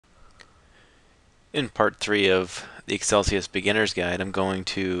In part 3 of the Xcelsius Beginner's Guide, I'm going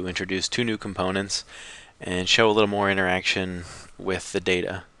to introduce two new components and show a little more interaction with the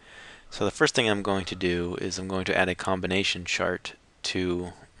data. So the first thing I'm going to do is I'm going to add a combination chart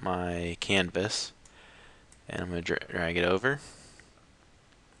to my canvas, and I'm going to drag it over.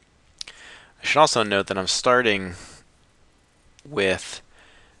 I should also note that I'm starting with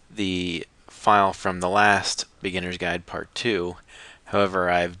the file from the last Beginner's Guide Part 2. However,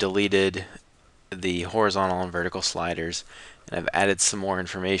 I've deleted the horizontal and vertical sliders, and I've added some more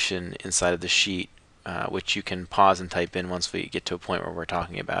information inside of the sheet, which you can pause and type in once we get to a point where we're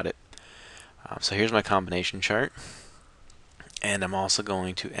talking about it. So here's my combination chart, and I'm also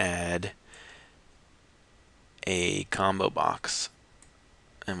going to add a combo box,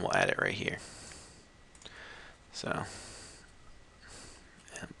 and we'll add it right here. So,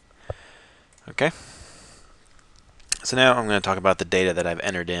 okay. So now I'm going to talk about the data that I've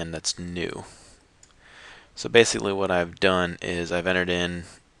entered in that's new. So basically what I've done is I've entered in,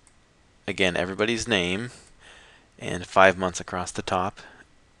 again, everybody's name and 5 months across the top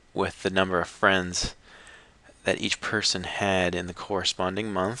with the number of friends that each person had in the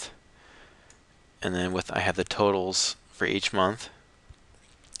corresponding month. And then I have the totals for each month.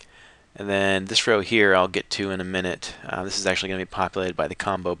 And then this row here I'll get to in a minute. This is actually going to be populated by the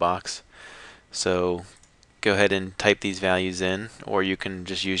combo box. So go ahead and type these values in, or you can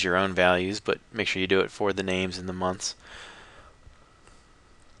just use your own values, but make sure you do it for the names and the months.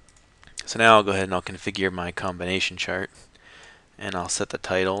 So now I'll go ahead and I'll configure my combination chart, and I'll set the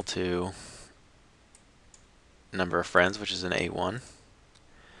title to number of friends, which is an A1.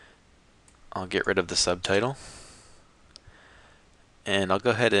 I'll get rid of the subtitle, and I'll go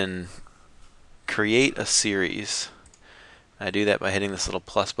ahead and create a series. I do that by hitting this little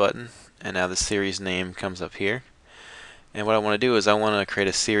plus button, and now the series name comes up here. And what I want to do is I want to create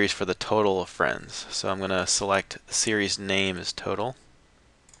a series for the total of friends. So I'm going to select the series name as total,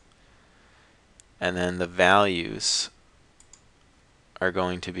 and then the values are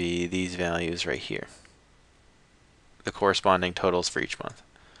going to be these values right here, the corresponding totals for each month.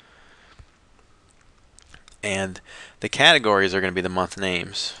 And the categories are going to be the month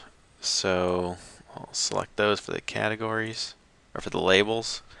names. So I'll select those for the categories, or for the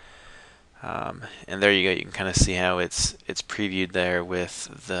labels. And there you go. You can kind of see how it's previewed there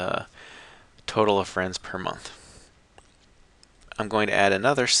with the total of friends per month. I'm going to add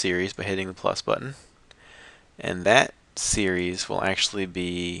another series by hitting the plus button, and that series will actually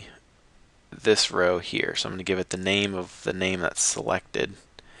be this row here. So I'm going to give it the name of the name that's selected.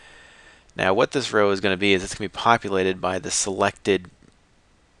 Now what this row is going to be is it's going to be populated by the selected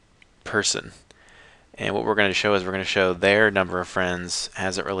person. And what we're going to show is we're going to show their number of friends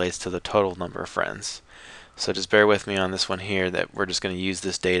as it relates to the total number of friends. So just bear with me on this one here, that we're just going to use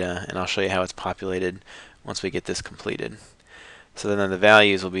this data, and I'll show you how it's populated once we get this completed. So then the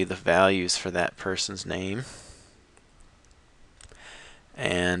values will be the values for that person's name.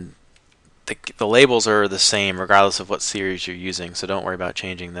 And the labels are the same regardless of what series you're using, so don't worry about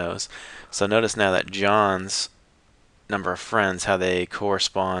changing those. So notice now that John's number of friends, how they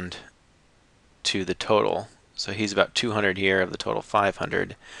correspond to the total. So he's about 200 here of the total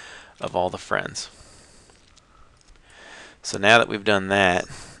 500 of all the friends. So now that we've done that,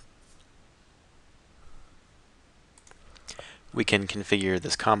 we can configure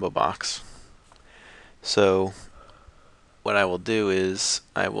this combo box. So what I will do is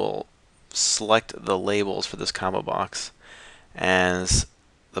I will select the labels for this combo box as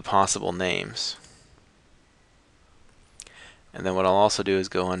the possible names. And then what I'll also do is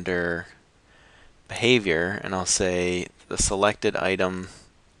go under behavior, and I'll say the selected item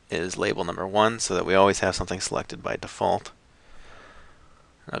is label number 1, so that we always have something selected by default.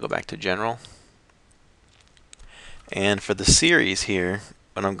 And I'll go back to general. And for the series here,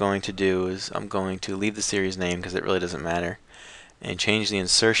 what I'm going to do is I'm going to leave the series name because it really doesn't matter, and change the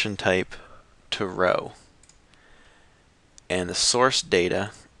insertion type to row. And the source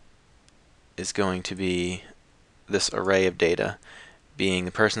data is going to be this array of data, being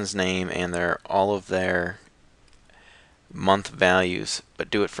the person's name and all of their month values, but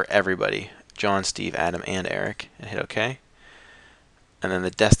do it for everybody: John, Steve, Adam, and Eric, and hit OK. And then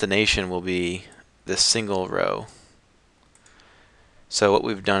the destination will be this single row. So what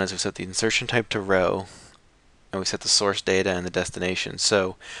we've done is we've set the insertion type to row, and we set the source data and the destination.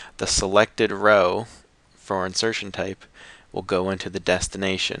 So the selected row for insertion type will go into the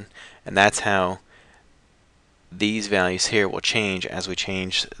destination, and that's how these values here will change as we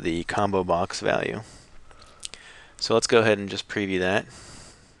change the combo box value. So let's go ahead and just preview that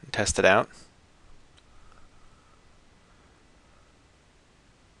and test it out.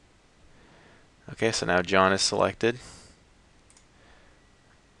 Okay, so now John is selected.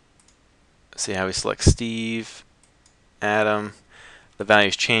 See how we select Steve, Adam. The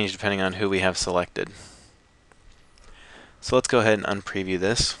values change depending on who we have selected. So let's go ahead and unpreview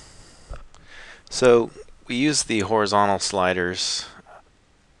this. So we used the horizontal sliders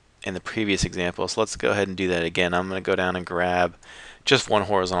in the previous example, so let's go ahead and do that again. I'm going to go down and grab just one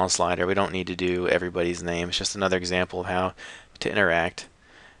horizontal slider. We don't need to do everybody's name. It's just another example of how to interact.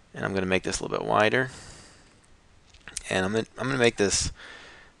 And I'm going to make this a little bit wider. And I'm going to make this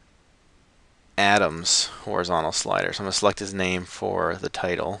Adam's horizontal slider. So I'm going to select his name for the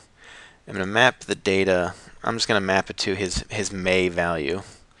title. I'm going to map the data. I'm just going to map it to his May value.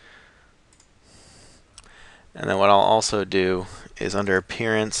 And then what I'll also do is under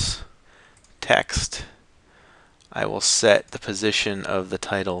Appearance, Text, I will set the position of the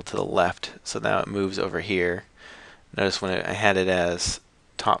title to the left, so now it moves over here. Notice when I had it as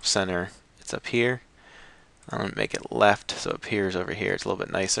top center, it's up here. I'm going to make it left so it appears over here. It's a little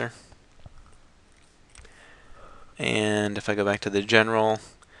bit nicer. And if I go back to the general,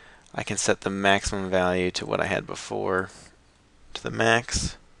 I can set the maximum value to what I had before, to the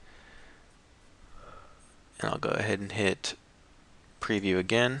max. And I'll go ahead and hit preview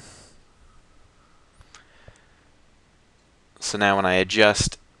again. So now when I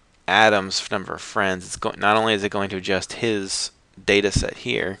adjust Adam's number of friends, it's not only is it going to adjust his data set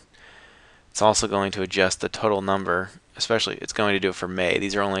here, it's also going to adjust the total number, especially it's going to do it for May.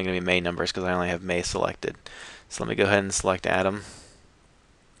 These are only going to be May numbers because I only have May selected. So let me go ahead and select Adam,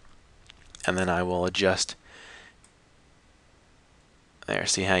 and then I will adjust. There,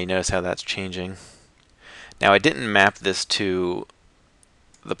 see how you notice how that's changing. Now I didn't map this to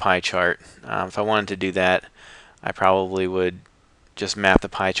the pie chart. If I wanted to do that, I probably would just map the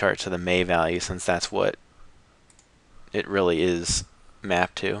pie chart to the May value, since that's what it really is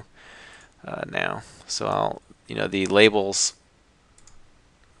mapped to now. So the labels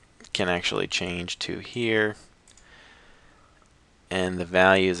can actually change to here, and the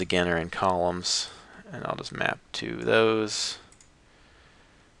values again are in columns, and I'll just map to those.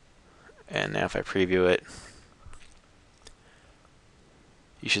 And now if I preview it,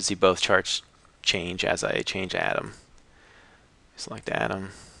 you should see both charts change as I change Adam. Select Adam.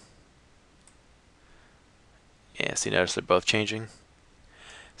 Yeah, so you notice they're both changing.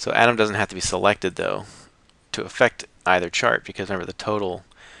 So Adam doesn't have to be selected though to affect either chart, because remember the total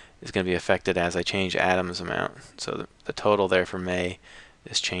is going to be affected as I change Adam's amount. So the total there for May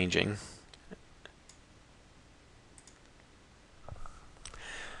is changing.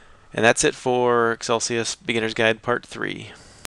 And that's it for Xcelsius Beginner's Guide Part 3.